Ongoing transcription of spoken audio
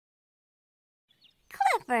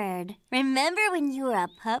Clifford. Remember when you were a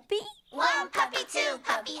puppy? One puppy, two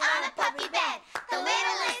puppy on a puppy bed. The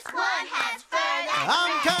littlest one has fur that's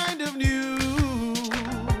I'm red. kind of new,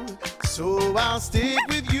 so I'll stick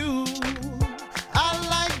with you. I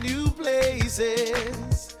like new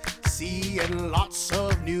places, seeing lots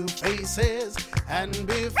of new faces. And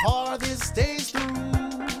before this day's through,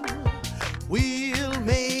 we'll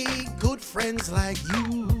make good friends like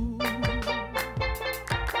you.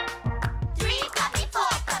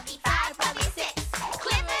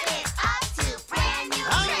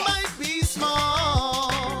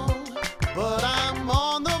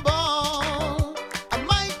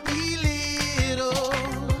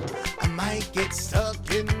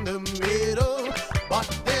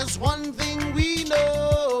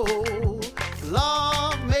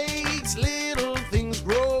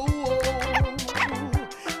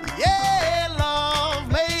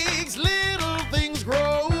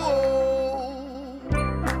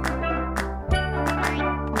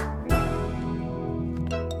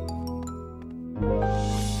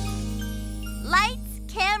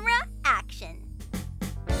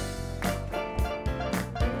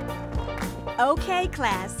 Okay,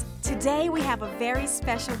 class. Today we have a very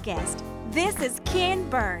special guest. This is Ken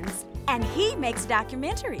Burns, and he makes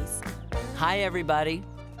documentaries. Hi, everybody.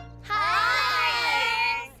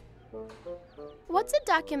 Hi! What's a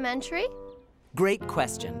documentary? Great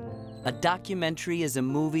question. A documentary is a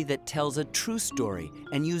movie that tells a true story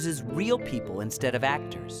and uses real people instead of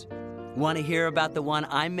actors. Want to hear about the one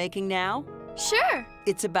I'm making now? Sure.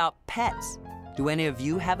 It's about pets. Do any of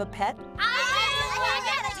you have a pet?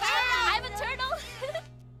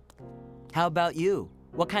 How about you?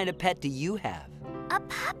 What kind of pet do you have? A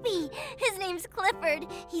puppy. His name's Clifford.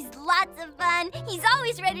 He's lots of fun. He's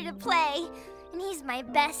always ready to play. And he's my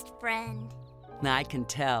best friend. Now, I can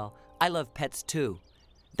tell. I love pets too.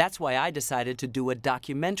 That's why I decided to do a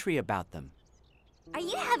documentary about them. Are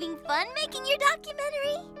you having fun making your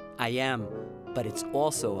documentary? I am, but it's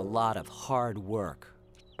also a lot of hard work.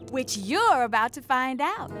 Which you're about to find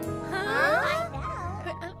out. Huh?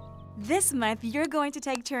 This month, you're going to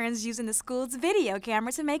take turns using the school's video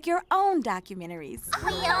camera to make your own documentaries.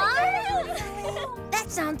 We are? That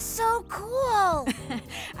sounds so cool.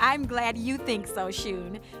 I'm glad you think so,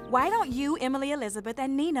 Shun. Why don't you, Emily Elizabeth,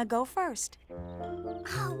 and Nina go first?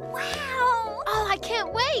 Oh, wow. Oh, I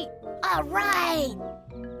can't wait. All right.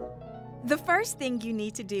 The first thing you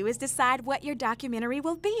need to do is decide what your documentary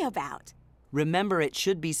will be about. Remember, it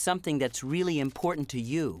should be something that's really important to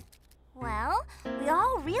you. Well, we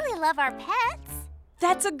all really love our pets.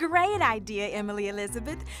 That's a great idea, Emily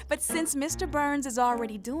Elizabeth. But since Mr. Burns is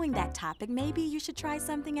already doing that topic, maybe you should try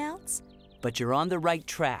something else? But you're on the right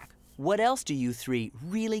track. What else do you three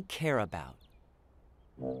really care about?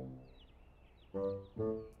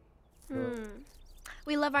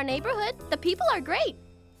 We love our neighborhood. The people are great.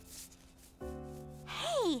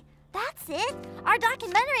 Hey, that's it. Our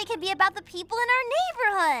documentary can be about the people in our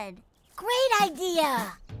neighborhood. Great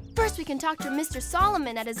idea. First, we can talk to Mr.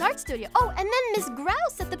 Solomon at his art studio. Oh, and then Miss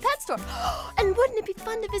Grouse at the pet store. And wouldn't it be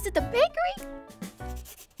fun to visit the bakery?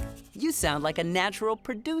 You sound like a natural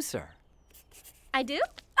producer. I do?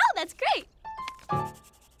 Oh, that's great.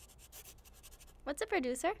 What's a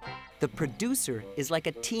producer? The producer is like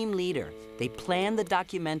a team leader. They plan the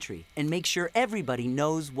documentary and make sure everybody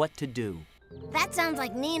knows what to do. That sounds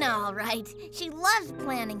like Nina, all right. She loves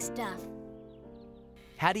planning stuff.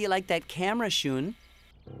 How do you like that camera, Shun?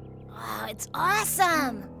 Oh, it's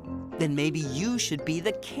awesome. Then maybe you should be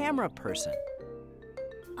the camera person.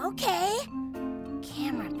 Okay.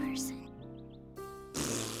 Camera person.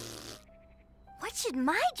 What should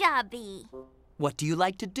my job be? What do you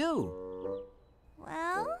like to do?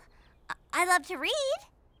 Well, I love to read.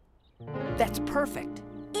 That's perfect.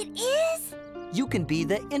 It is? You can be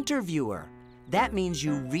the interviewer. That means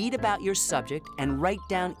you read about your subject and write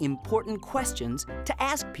down important questions to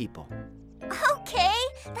ask people. Okay,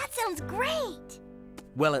 that sounds great.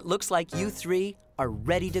 Well, it looks like you three are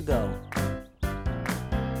ready to go.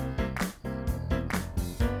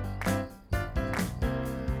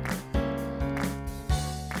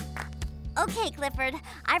 Okay, Clifford,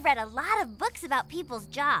 I've read a lot of books about people's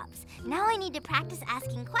jobs. Now I need to practice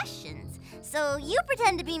asking questions. So you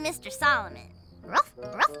pretend to be Mr. Solomon. Ruff,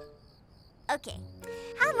 ruff. Okay,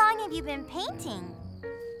 how long have you been painting?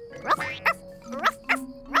 Ruff, ruff, ruff, ruff,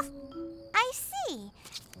 ruff. I see.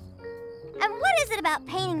 And what is it about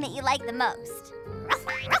painting that you like the most? Ruff,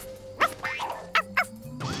 ruff, ruff, ruff, ruff.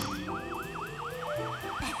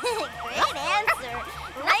 Great answer.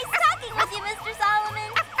 Nice talking with you, Mr.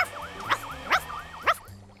 Solomon.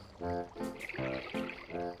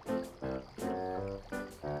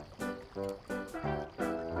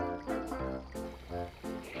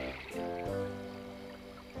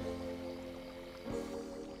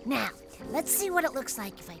 Now, let's see what it looks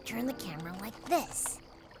like if I turn the camera like this.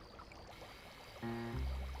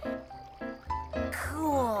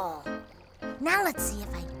 Cool. Now let's see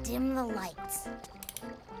if I dim the lights.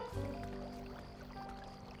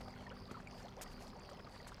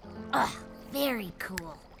 Ugh, very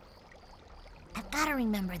cool. I've got to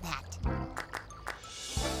remember that.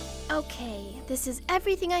 Okay, this is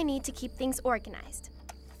everything I need to keep things organized.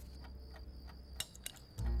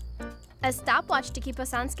 A stopwatch to keep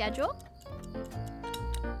us on schedule.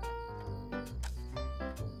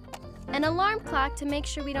 An alarm clock to make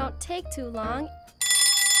sure we don't take too long.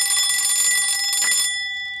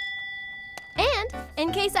 And,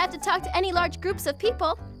 in case I have to talk to any large groups of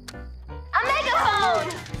people, a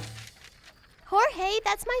megaphone! Jorge,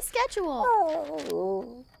 that's my schedule.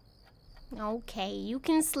 Oh. Okay, you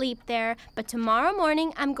can sleep there, but tomorrow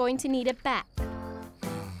morning I'm going to need it back.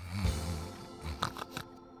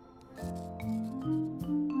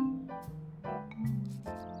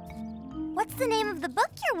 What's the name of the book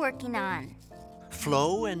you're working on?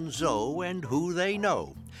 Flo and Zoe and Who They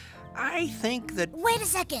Know. I think that... Wait a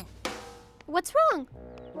second. What's wrong?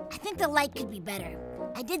 I think the light could be better.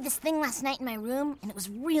 I did this thing last night in my room, and it was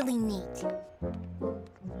really neat.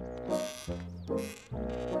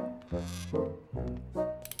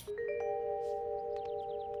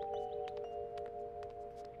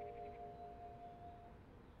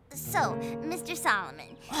 So, Mr.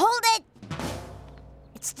 Solomon. Hold it!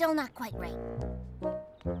 It's still not quite right.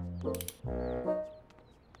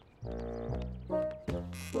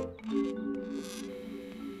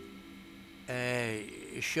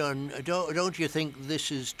 Shun, don't you think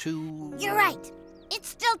this is too... You're right. It's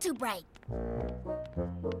still too bright.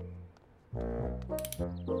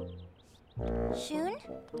 Shun?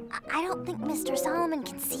 I don't think Mr. Solomon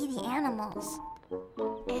can see the animals.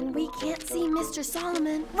 And we can't see Mr.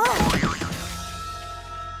 Solomon.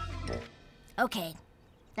 Okay,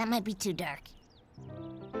 that might be too dark.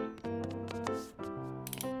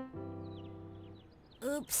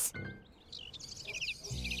 Oops.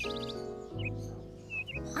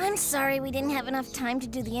 I'm sorry we didn't have enough time to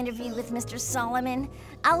do the interview with Mr. Solomon.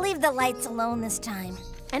 I'll leave the lights alone this time.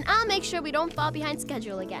 And I'll make sure we don't fall behind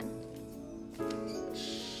schedule again.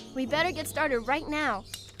 We better get started right now.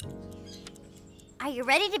 Are you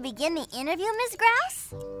ready to begin the interview, Miss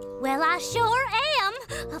Grouse? Well, I sure am.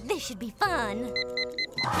 This should be fun.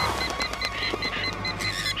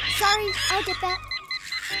 Sorry, I'll get that.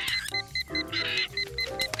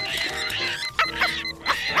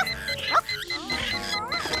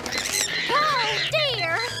 Oh,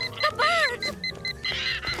 dear! The bird!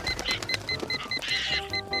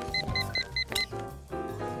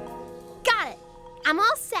 Got it. I'm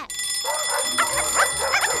all set.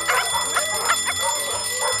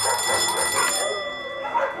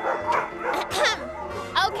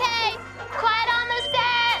 Okay, quiet on the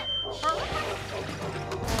set.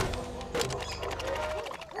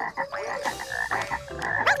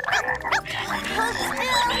 Hold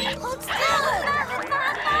still! Hold still!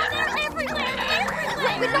 They're everywhere!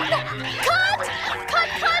 Everywhere! No. Cut!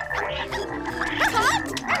 Cut!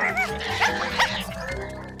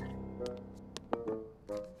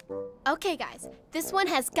 Okay, guys, this one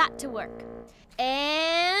has got to work.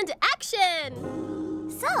 And action!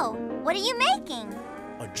 So, what are you making?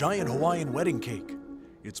 A giant Hawaiian wedding cake.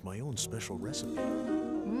 It's my own special recipe.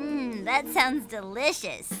 That sounds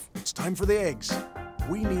delicious. It's time for the eggs.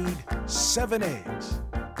 We need 7 eggs.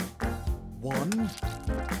 1,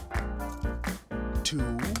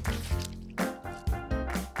 2,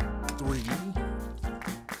 3,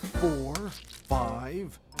 4,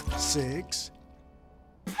 5, 6.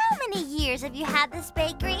 How many years have you had this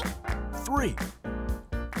bakery? 3,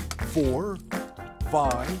 4,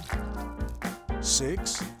 5,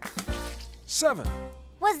 6, 7.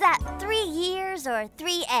 Was that 3 years or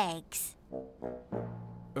 3 eggs?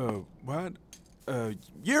 What?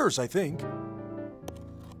 Years, I think.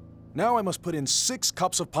 Now I must put in 6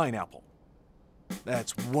 cups of pineapple.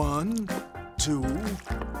 That's 1, 2,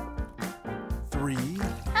 3.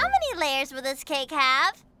 How many layers will this cake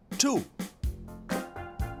have? 2,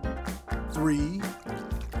 3,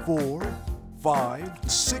 4, 5,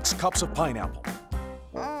 6 cups of pineapple.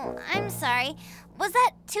 Oh, I'm sorry. Was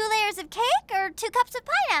that 2 layers of cake or 2 cups of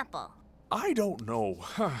pineapple? I don't know.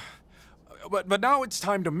 But now it's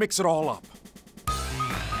time to mix it all up.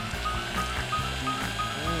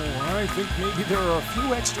 Oh, I think maybe there are a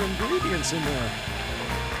few extra ingredients in there.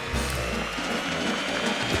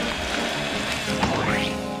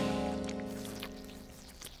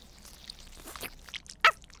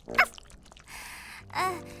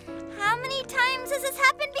 How many times has this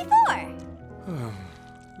happened before?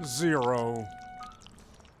 0.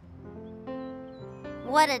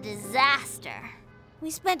 What a disaster.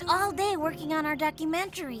 We spent all day working on our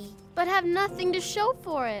documentary. But have nothing to show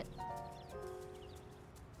for it.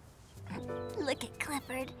 Look at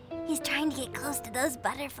Clifford. He's trying to get close to those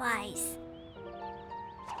butterflies.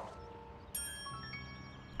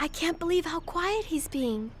 I can't believe how quiet he's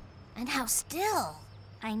being. And how still.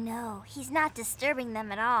 I know. He's not disturbing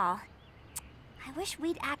them at all. I wish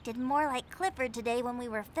we'd acted more like Clifford today when we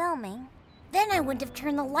were filming. Then I wouldn't have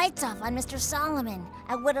turned the lights off on Mr. Solomon.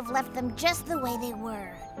 I would have left them just the way they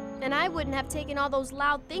were. And I wouldn't have taken all those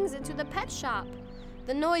loud things into the pet shop.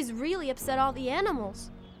 The noise really upset all the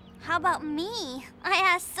animals. How about me? I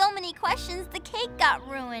asked so many questions the cake got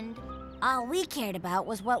ruined. All we cared about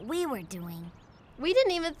was what we were doing. We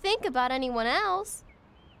didn't even think about anyone else.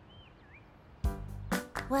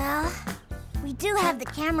 Well, we do have the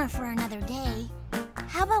camera for another day.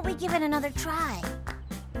 How about we give it another try?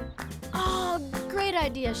 Oh, great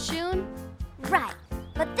idea, Shun. Right,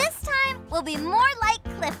 but this time we'll be more like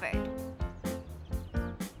Clifford.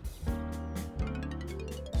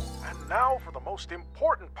 And now for the most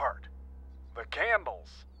important part, the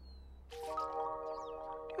candles.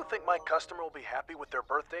 Do you think my customer will be happy with their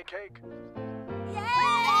birthday cake?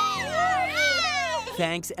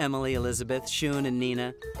 Thanks, Emily, Elizabeth, Shun, and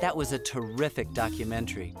Nina. That was a terrific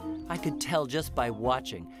documentary. I could tell just by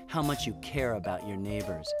watching how much you care about your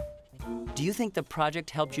neighbors. Do you think the project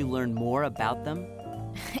helped you learn more about them?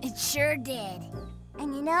 It sure did.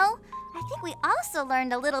 And you know, I think we also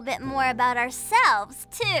learned a little bit more about ourselves,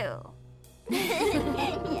 too.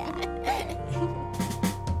 Yeah.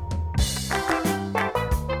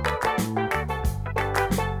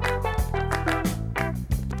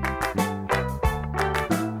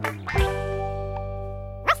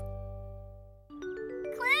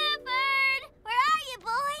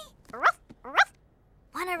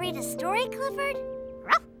 Read a story, Clifford?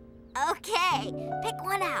 Okay, pick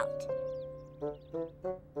one out.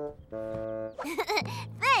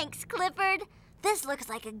 Thanks, Clifford. This looks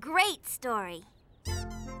like a great story.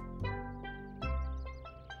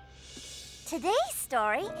 Today's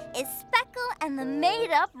story is Speckle and the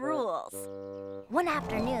Made-Up Rules. One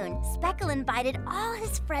afternoon, Speckle invited all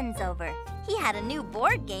his friends over. He had a new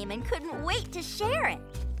board game and couldn't wait to share it.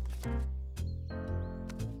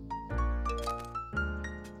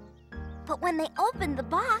 But when they opened the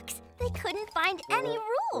box, they couldn't find any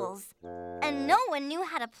rules. And no one knew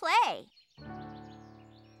how to play.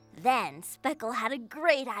 Then Speckle had a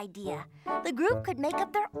great idea. The group could make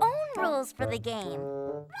up their own rules for the game.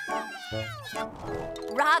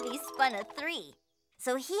 Robbie spun a 3,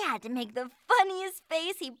 so he had to make the funniest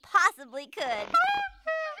face he possibly could.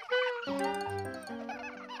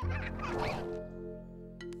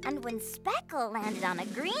 And when Speckle landed on a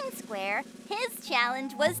green square, his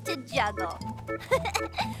challenge was to juggle.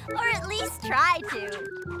 Or at least try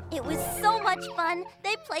to. It was so much fun,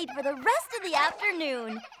 they played for the rest of the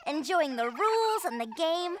afternoon, enjoying the rules and the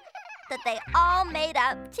game that they all made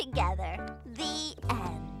up together. The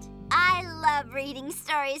end. I love reading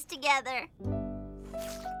stories together.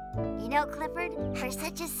 You know, Clifford, for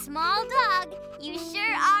such a small dog, you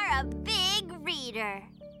sure are a big reader.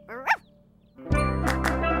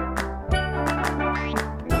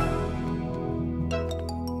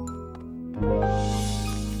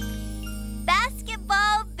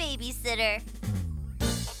 Basketball Babysitter.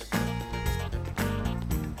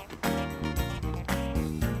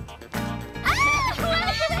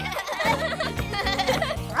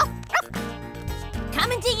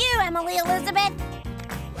 Coming to you, Emily Elizabeth.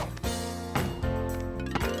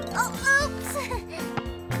 Oh, oops.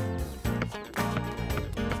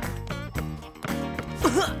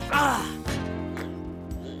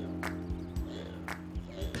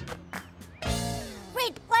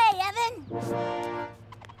 Great play, Evan.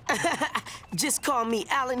 Just call me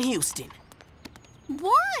Allan Houston.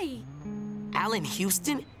 Why? Allan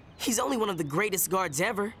Houston? He's only one of the greatest guards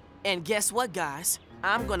ever. And guess what, guys?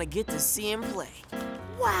 I'm gonna get to see him play.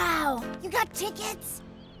 Wow, you got tickets?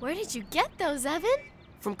 Where did you get those, Evan?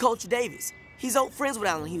 From Coach Davis. He's old friends with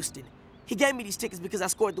Allan Houston. He gave me these tickets because I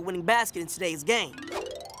scored the winning basket in today's game.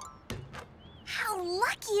 How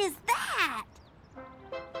lucky is that?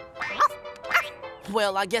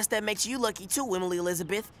 Well, I guess that makes you lucky too, Emily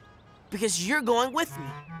Elizabeth, because you're going with me.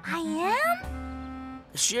 I am?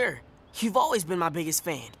 Sure. You've always been my biggest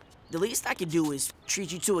fan. The least I could do is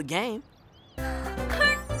treat you to a game. Hooray!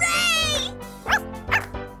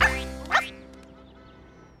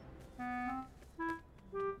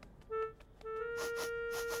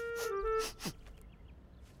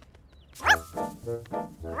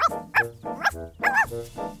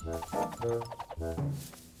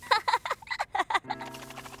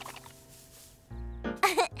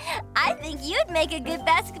 think you'd make a good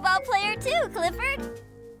basketball player too, Clifford.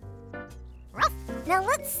 Ruff. Now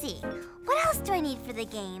let's see. What else do I need for the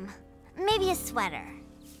game? Maybe a sweater.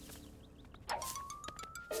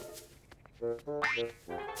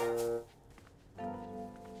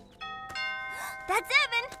 That's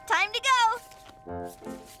Evan. Time to go.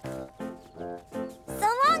 So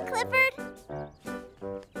long, Clifford.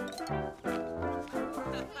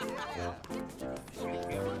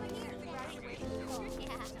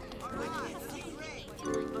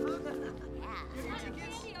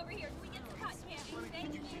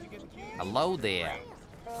 Hello there.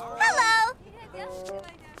 Hello.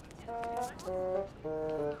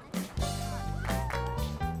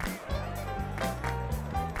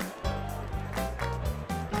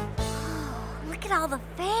 Look at all the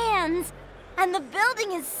fans. And the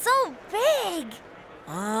building is so big.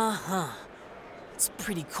 Uh-huh. It's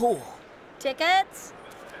pretty cool. Tickets?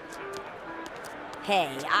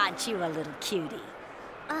 Hey, aren't you a little cutie?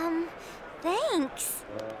 Thanks.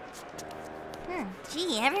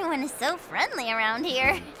 Gee, everyone is so friendly around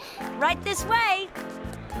here. Right this way.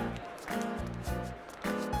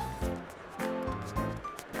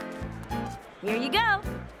 Here you go.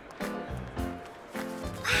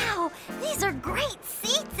 Wow, these are great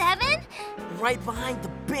seats, Evan. Right behind the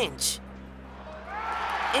bench.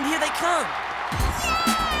 And here they come.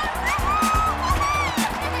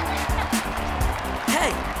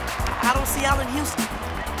 Hey, I don't see Allan Houston.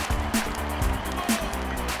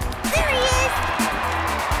 There he is.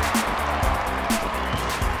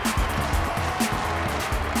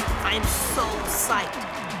 I am so psyched.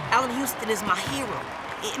 Allan Houston is my hero,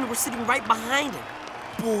 and we're sitting right behind him.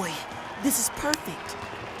 Boy, this is perfect.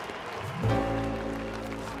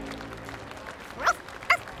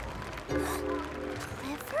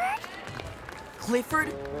 Clifford?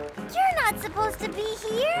 Clifford? You're not supposed to be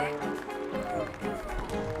here.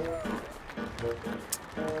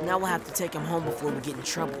 Now we'll have to take him home before we get in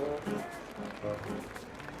trouble.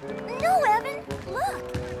 No, Evan.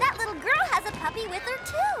 Look, that little girl has a puppy with her,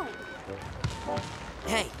 too.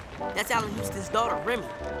 Hey, that's Allan Houston's daughter, Remie.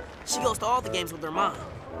 She goes to all the games with her mom.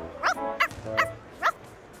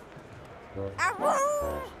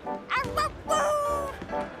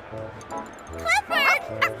 Clifford!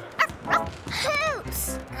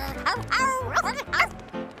 Hoops!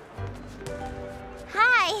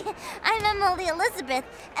 Hi, I'm Emily Elizabeth,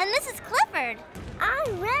 and this is Clifford.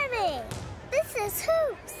 I'm Remie. This is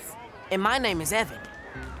Hoops. And my name is Evan.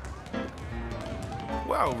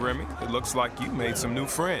 Well, Remie, it looks like you made some new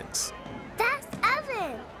friends. That's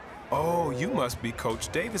Evan. Oh, you must be Coach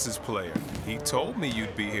Davis's player. He told me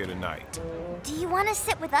you'd be here tonight. Do you want to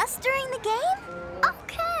sit with us during the game?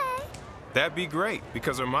 Okay. That'd be great,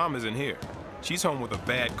 because her mom isn't here. She's home with a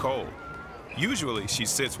bad cold. Usually, she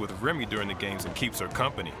sits with Remie during the games and keeps her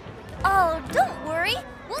company. Oh, don't worry.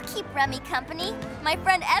 We'll keep Remie company. My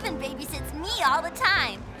friend Evan babysits me all the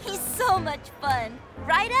time. He's so much fun.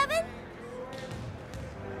 Right, Evan?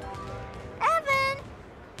 Evan!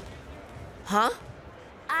 Huh?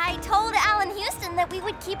 I told Allan Houston that we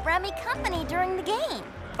would keep Remie company during the game.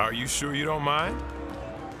 Are you sure you don't mind?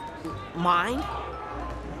 Mine?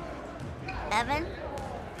 Evan?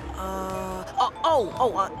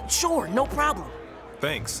 Sure, no problem.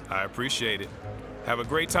 Thanks, I appreciate it. Have a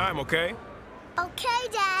great time, okay? Okay,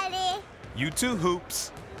 Daddy. You too,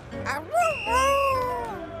 Hoops.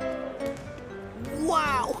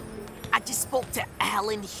 Wow! I just spoke to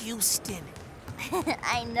Allan Houston.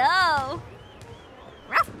 I know.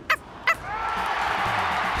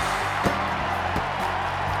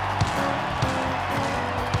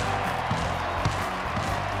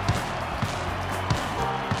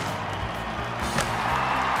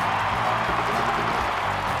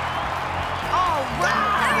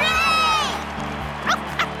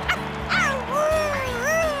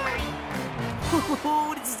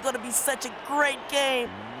 This is gonna be such a great game.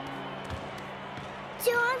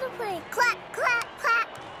 Do you want to play clap, clap, clap?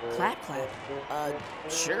 Clap, clap?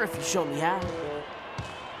 Sure, if you show me how.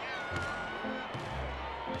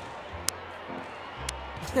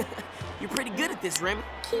 You're pretty good at this, Remie.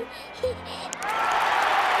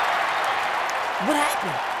 What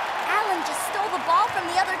happened? Allan just stole the ball from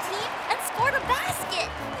the other team and scored a basket.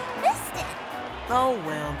 He missed it. Oh,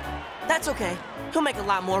 well. That's okay. He'll make a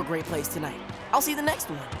lot more great plays tonight. I'll see you the next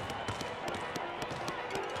one.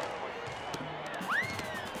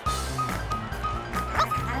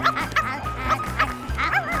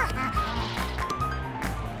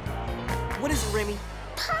 What is it, Remie?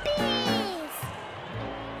 Puppies!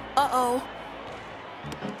 Uh-oh.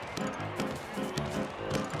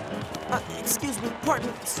 Excuse me. Pardon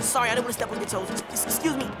me. Sorry, I didn't want to step on your toes.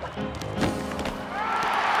 Excuse me.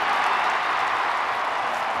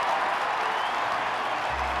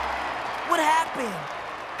 happened?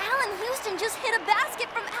 Allan Houston just hit a basket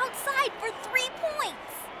from outside for 3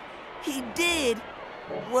 points. He did?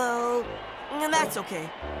 Well, that's okay.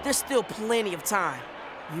 There's still plenty of time.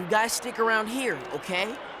 You guys stick around here,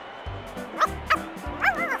 okay?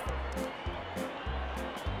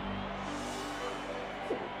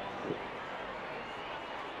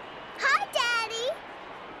 Hi, Daddy.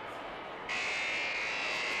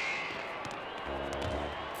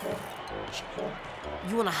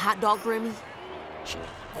 You want a hot dog, Remie?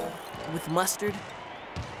 With mustard?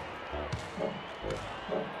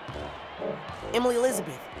 Emily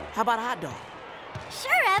Elizabeth, how about a hot dog?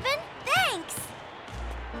 Sure, Evan. Thanks.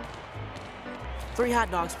 3 hot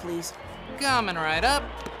dogs, please. Coming right up.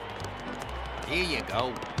 Here you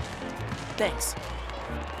go. Thanks.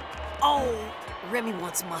 Oh, Remie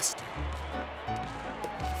wants mustard.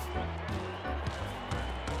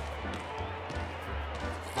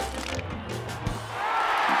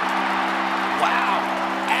 Wow!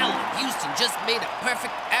 Allan Houston just made a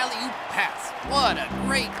perfect alley-oop pass. What a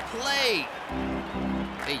great play!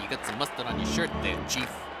 Hey, you got some mustard on your shirt there, Chief.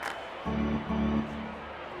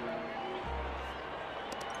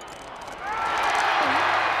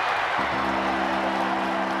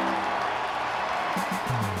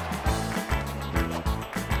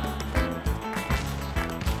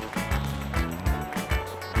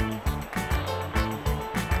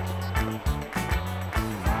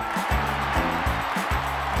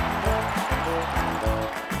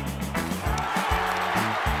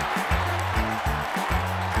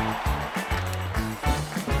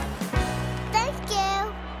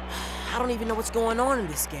 I don't even know what's going on in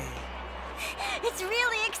this game. It's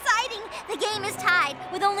really exciting. The game is tied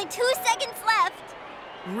with only 2 seconds left.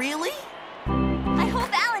 Really? I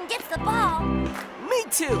hope Allan gets the ball. Me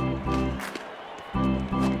too.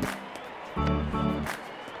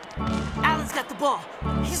 Allan's got the ball.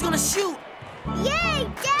 He's gonna shoot. Yay,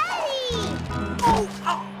 Daddy! Oh!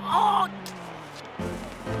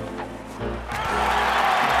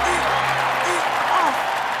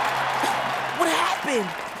 What happened?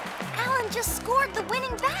 Allan just scored the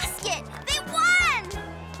winning basket. They won!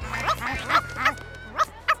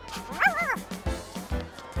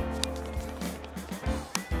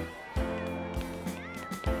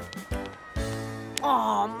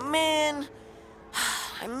 Oh, man.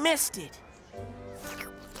 I missed it.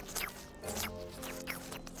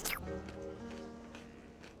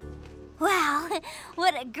 Wow,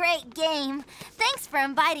 what a great game. Thanks for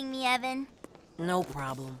inviting me, Evan. No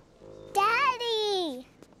problem. Daddy!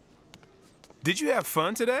 Did you have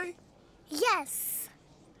fun today? Yes.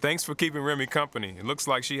 Thanks for keeping Remie company. It looks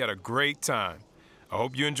like she had a great time. I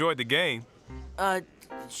hope you enjoyed the game.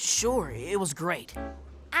 Sure. It was great.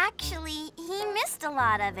 Actually, he missed a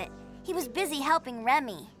lot of it. He was busy helping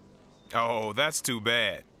Remie. Oh, that's too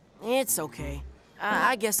bad. It's okay.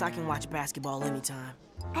 I guess I can watch basketball anytime.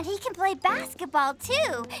 And he can play basketball,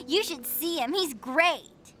 too. You should see him. He's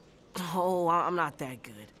great. Oh, I'm not that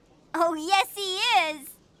good. Oh, yes, he is.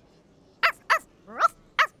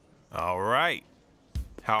 All right.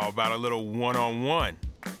 How about a little one-on-one?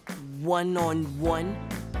 One-on-one?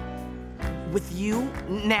 With you?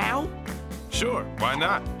 Now? Sure, why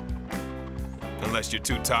not? Unless you're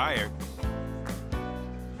too tired.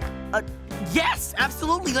 Yes,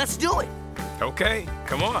 absolutely. Let's do it. Okay,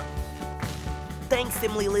 come on. Thanks,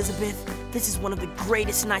 Emily Elizabeth. This is one of the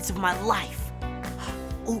greatest nights of my life.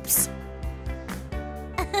 Oops.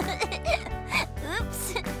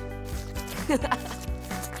 Oops.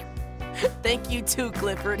 Thank you too,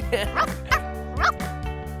 Clifford. Nice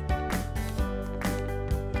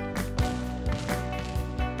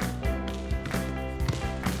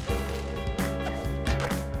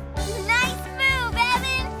move,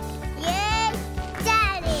 Evan. Yay,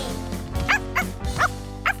 Daddy!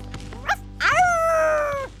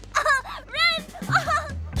 Run!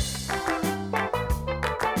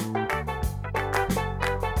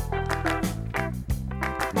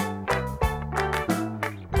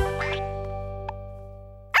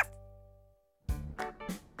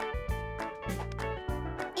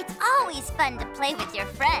 It's always fun to play with your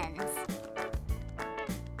friends.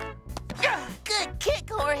 Good kick,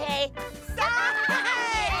 Jorge.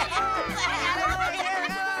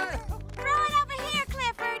 Throw it over here,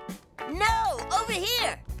 Clifford. No, over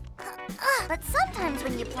here. But sometimes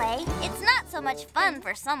when you play, it's not so much fun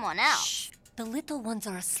for someone else. Shh. The little ones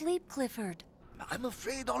are asleep, Clifford. I'm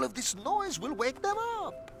afraid all of this noise will wake them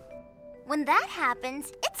up. When that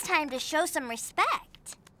happens, it's time to show some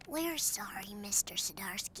respect. We're sorry, Mr.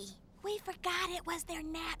 Zdarsky. We forgot it was their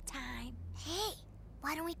nap time. Hey,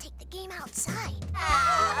 why don't we take the game outside?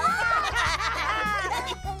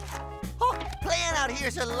 Playing out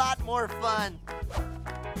here's a lot more fun.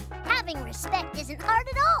 Having respect isn't hard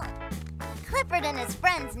at all. Clifford and his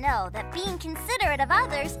friends know that being considerate of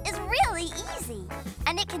others is really easy,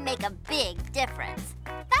 and it can make a big difference.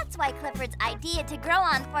 That's why Clifford's idea to grow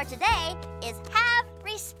on for today is have